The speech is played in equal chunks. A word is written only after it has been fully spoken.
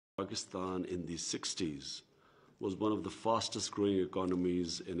Pakistan in the 60s was one of the fastest growing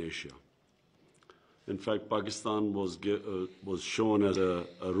economies in Asia. In fact, Pakistan was shown as a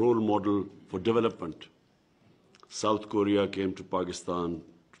role model for development. South Korea came to Pakistan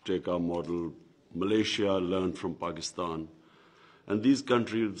to take our model. Malaysia learned from Pakistan. And these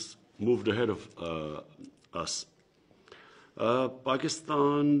countries moved ahead of us.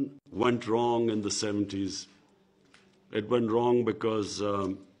 Pakistan went wrong in the 70s. It went wrong because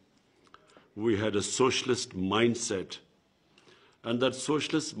we had a socialist mindset. And that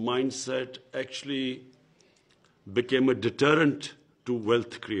socialist mindset actually became a deterrent to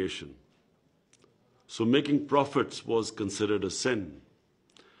wealth creation. So making profits was considered a sin.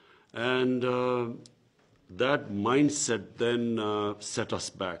 And that mindset then set us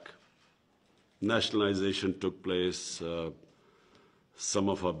back. Nationalization took place. Some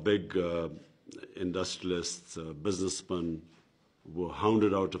of our big industrialists, businessmen were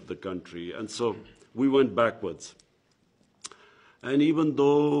hounded out of the country. And so we went backwards. And even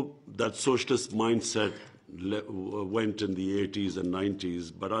though that socialist mindset went in the 80s and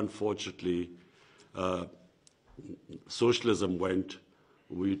 90s, but unfortunately, socialism went,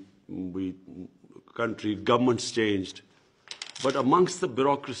 governments changed. But amongst the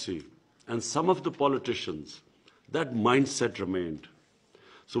bureaucracy and some of the politicians, that mindset remained.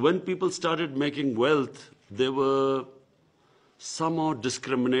 So when people started making wealth, they were somehow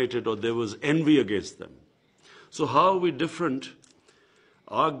discriminated or there was envy against them. So how are we different?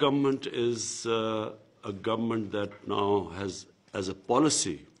 Our government is a government that now has, as a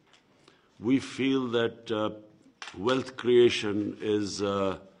policy, we feel that wealth creation is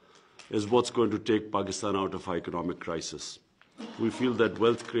what's going to take Pakistan out of our economic crisis. We feel that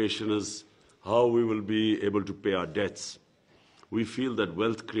wealth creation is how we will be able to pay our debts. We feel that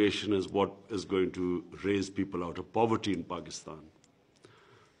wealth creation is what is going to raise people out of poverty in Pakistan.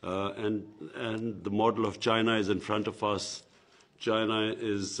 And the model of China is in front of us. China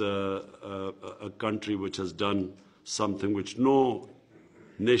is a country which has done something which no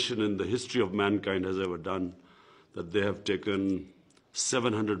nation in the history of mankind has ever done, that they have taken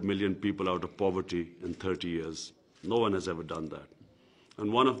 700 million people out of poverty in 30 years. No one has ever done that.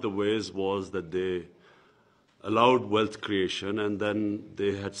 And one of the ways was that they allowed wealth creation, and then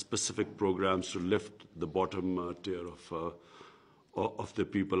they had specific programs to lift the bottom tier of the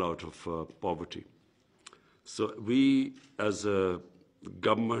people out of poverty. So we, as a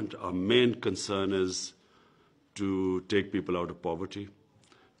government, our main concern is to take people out of poverty.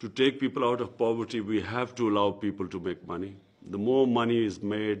 To take people out of poverty, we have to allow people to make money. The more money is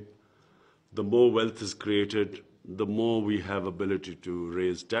made, the more wealth is created, the more we have ability to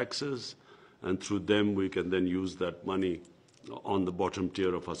raise taxes, and through them we can then use that money on the bottom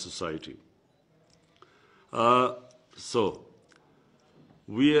tier of our society. So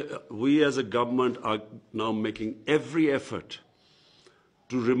we as a government are now making every effort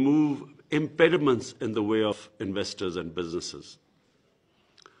to remove impediments in the way of investors and businesses.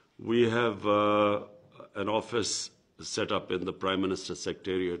 We have an office set up in the Prime Minister's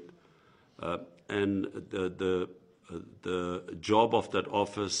Secretariat, and the job of that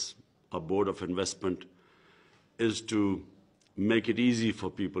office, a board of investment, is to make it easy for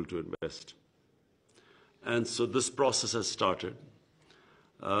people to invest. And so this process has started.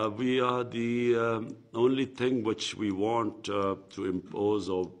 We are the only thing which we want to impose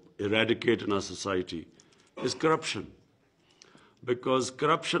or eradicate in our society is corruption. Because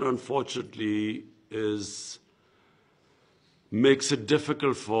corruption, unfortunately, makes it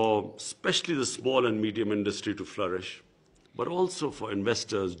difficult for especially the small and medium industry to flourish, but also for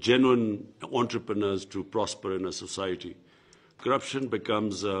investors, genuine entrepreneurs to prosper in a society. Corruption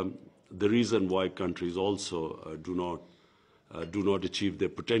becomes the reason why countries also do not achieve their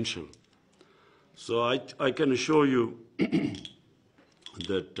potential. So I can assure you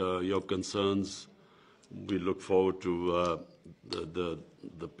that your concerns, we look forward to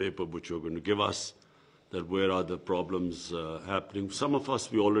the paper which you're going to give us, that where are the problems happening. Some of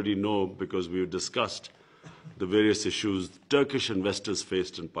us we already know because we've discussed the various issues Turkish investors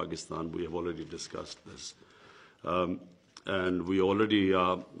faced in Pakistan. We have already discussed this. And we already,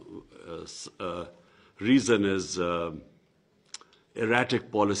 reason is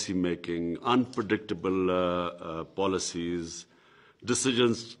erratic policy making, unpredictable policies,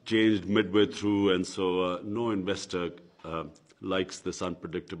 decisions changed midway through, and so no investor likes this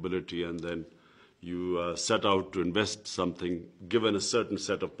unpredictability, and then you set out to invest something given a certain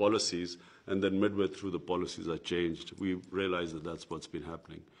set of policies, and then midway through the policies are changed. We realize that that's what's been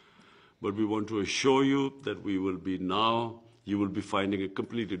happening. But we want to assure you that we will be now, you will be finding a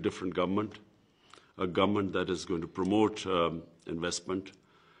completely different government, a government that is going to promote investment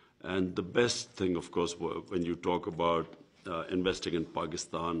And the best thing, of course, when you talk about investing in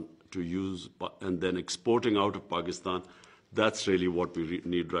Pakistan to use and then exporting out of Pakistan, that's really what we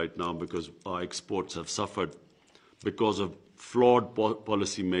need right now, because our exports have suffered because of flawed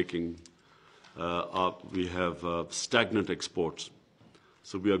policy making. We have stagnant exports.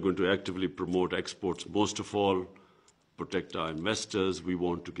 So we are going to actively promote exports. Most of all, protect our investors. We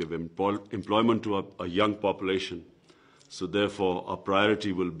want to give employment to a young population. So therefore, our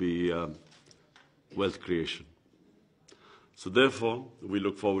priority will be wealth creation. So therefore, we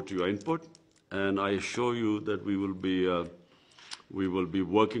look forward to your input, and I assure you that we will be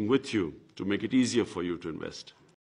working with you to make it easier for you to invest.